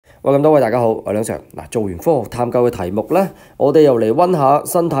喂，咁多位大家好，我係梁 Sir。嗱，做完科學探究嘅題目咧，我哋又嚟溫下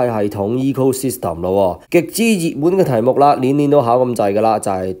生態系統 ecosystem 咯。極之熱門嘅題目啦，年年都考咁滯噶啦，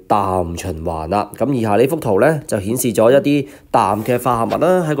就係氮循環啦。咁以下呢幅圖咧就顯示咗一啲氮嘅化合物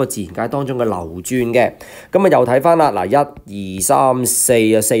啦，喺個自然界當中嘅流轉嘅。咁啊又睇翻啦，嗱1、2、3、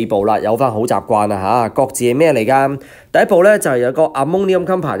4啊4步啦，有翻好習慣啦嚇。各自係咩嚟㗎？第一步咧就係有個 ammonium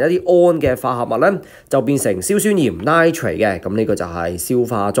compound 一啲胺嘅化合物咧，就變成硝酸鹽 nitrate 嘅。咁呢個就係消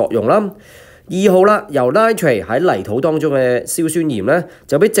化作用啦。2號啦，由 nitrate 喺泥土當中嘅硝酸鹽咧，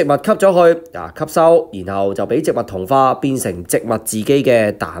就俾植物吸咗去，吸收，然後就俾植物同化變成植物自己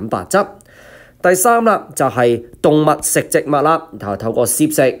嘅蛋白質。第3啦，就係動物食植物啦，然後透過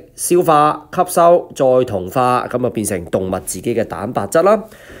攝食、消化、吸收再同化，咁啊變成動物自己嘅蛋白質啦。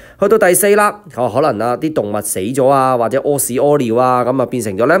去到第4啦，可能啊啲動物死咗啊，或者屙屎屙尿啊，咁啊變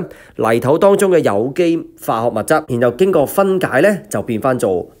成咗咧泥土當中嘅有機化學物質，然後經過分解咧就變翻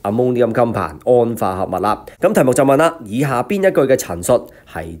做 ammonium compound 胺化合物啦。咁題目就問啦，以下邊一句嘅陳述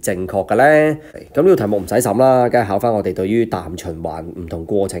係正確嘅咧？咁呢個題目唔使審啦，梗係考翻我哋對於氮循環唔同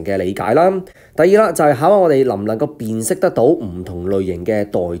過程嘅理解啦。第二啦，就係考下我哋能唔能夠辨識得到唔同類型嘅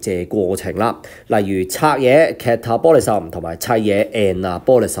代謝過程啦，例如拆嘢 metabolism 同埋砌嘢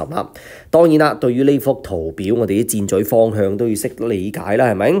anabolism。當然啦，對於呢幅圖表，我哋啲箭嘴方向都要識理解啦，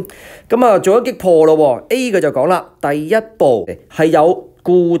係咪？咁啊，做咗擊破咯。A 嘅就講啦，第一步係有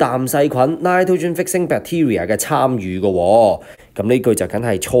固氮細菌 nitrogen fixing bacteria 嘅參與嘅。咁呢句就梗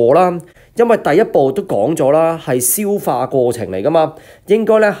係錯啦，因為第一步都講咗啦，係消化過程嚟噶嘛，應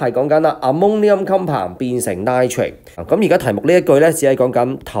該咧係講緊啦 ammonium compound 變成 nitrate。咁而家題目呢一句咧，只係講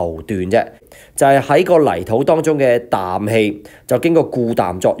緊頭段啫，就係喺個泥土當中嘅氮氣就經過固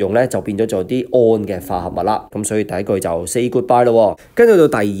氮作用咧，就變咗做啲胺嘅化合物啦。咁所以第一句就 say goodbye 咯。跟住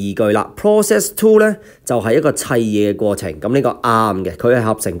到第二句啦 ，process 2咧就係一個砌嘢嘅過程。咁呢個啱嘅，佢係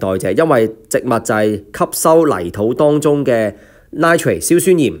合成代謝，因為植物就係吸收泥土當中嘅nitrate 硝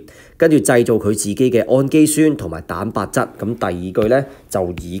酸鹽，跟住製造佢自己嘅氨基酸同埋蛋白質。咁第二句咧就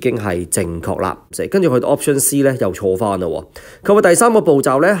已經係正確啦。跟住去到 option C 咧又錯翻啦。佢話第3個步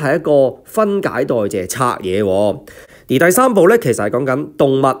驟咧係一個分解代謝拆嘢，而第3步咧其實係講緊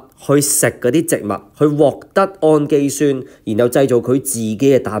動物去食嗰啲植物，去獲得氨基酸，然後製造佢自己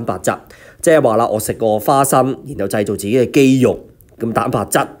嘅蛋白質。即係話啦，我食個花生，然後製造自己嘅肌肉咁蛋白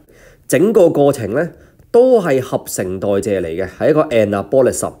質，整個過程咧都係合成代謝嚟嘅，係一個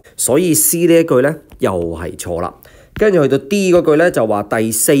anabolism， 所以 C 呢一句咧又係錯啦。跟住去到 D 嗰句咧就話第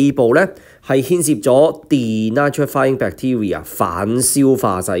4步咧係牽涉咗 denitrifying bacteria 反消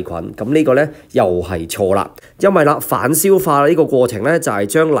化細菌，咁呢個咧又係錯啦，因為啦反消化呢個過程咧就係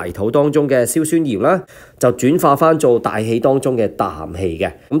將泥土當中嘅硝酸鹽啦就轉化翻做大氣當中嘅氮氣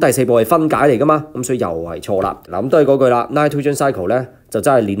嘅，咁第4步係分解嚟噶嘛，咁所以又係錯啦。嗱，咁都係嗰句啦 ，nitrogen cycle 咧就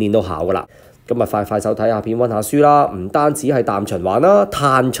真係年年都考噶啦。咁啊，快手睇下片，溫下書啦。唔單止係氮循環啦，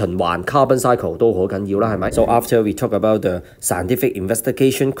碳循環 carbon cycle 都好緊要啦，係咪？ So after we talk about the scientific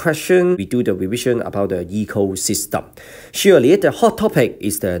investigation question, we do the revision about the ecosystem. Surely the hot topic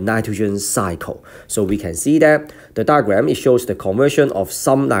is the nitrogen cycle. So we can see that the diagram it shows the conversion of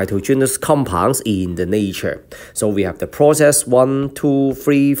some nitrogenous compounds in the nature. So we have the process 1, 2,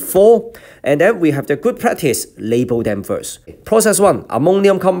 3, 4, and then we have the good practice. Label them first. Process 1,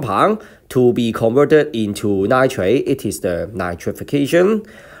 ammonium compound. To be converted into nitrate, it is the nitrification.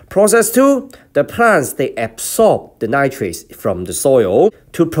 Process 2, the plants, they absorb the nitrates from the soil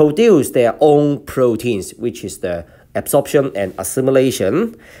to produce their own proteins, which is the absorption and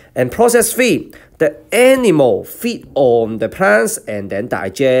assimilation. And process 3, the animal feed on the plants and then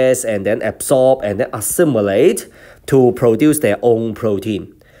digest and then absorb and then assimilate to produce their own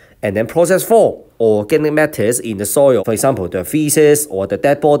protein. And then process 4, organic matters in the soil, for example, the feces or the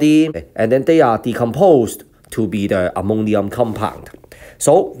dead body, and then they are decomposed to be the ammonium compound.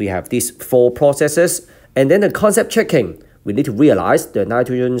 So we have these 4 processes, and then the concept checking. We need to realize the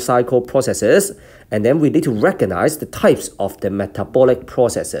nitrogen cycle processes, and then we need to recognize the types of the metabolic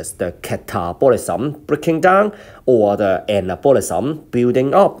processes, the catabolism breaking down or the anabolism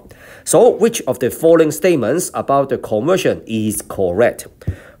building up. So which of the following statements about the conversion is correct?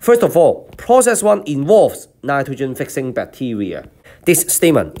 First of all, process 1 involves nitrogen-fixing bacteria. This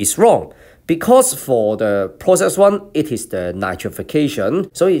statement is wrong because for the process 1, it is the nitrification,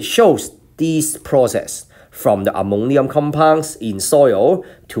 so it shows this process from the ammonium compounds in soil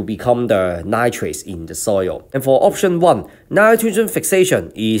to become the nitrates in the soil. And for option 1, nitrogen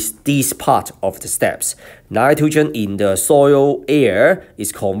fixation is this part of the steps. Nitrogen in the soil air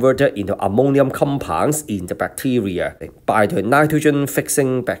is converted into ammonium compounds in the bacteria by the nitrogen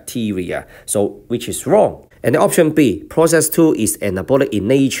fixing bacteria, so which is wrong. And then option B, process 2 is anabolic in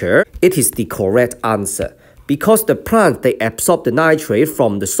nature. It is the correct answer. Because the plant, they absorb the nitrate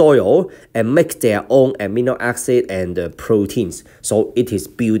from the soil and make their own amino acid and proteins. So it is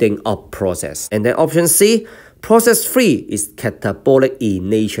building up process. And then option C, process 3 is catabolic in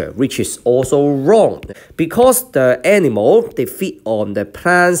nature, which is also wrong. Because the animal, they feed on the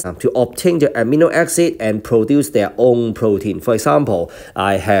plants to obtain the amino acid and produce their own protein. For example,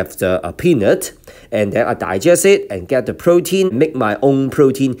 I have the peanut and then I digest it and get the protein, make my own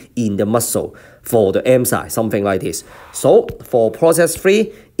protein in the muscle for the enzyme, something like this. So for process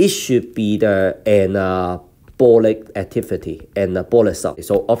 3, it should be the anabolic activity, anabolism.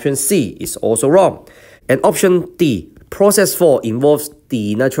 So option C is also wrong. And option D, process 4 involves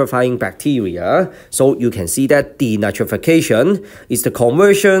denitrifying bacteria. So you can see that denitrification is the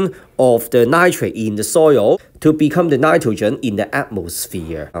conversion of the nitrate in the soil to become the nitrogen in the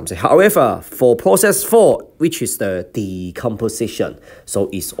atmosphere. However, for process 4, which is the decomposition, so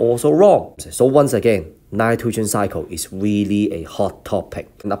it's also wrong. So once again, nitrogen cycle is really a hot topic.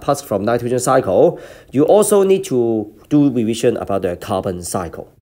 And apart from nitrogen cycle, you also need to do revision about the carbon cycle.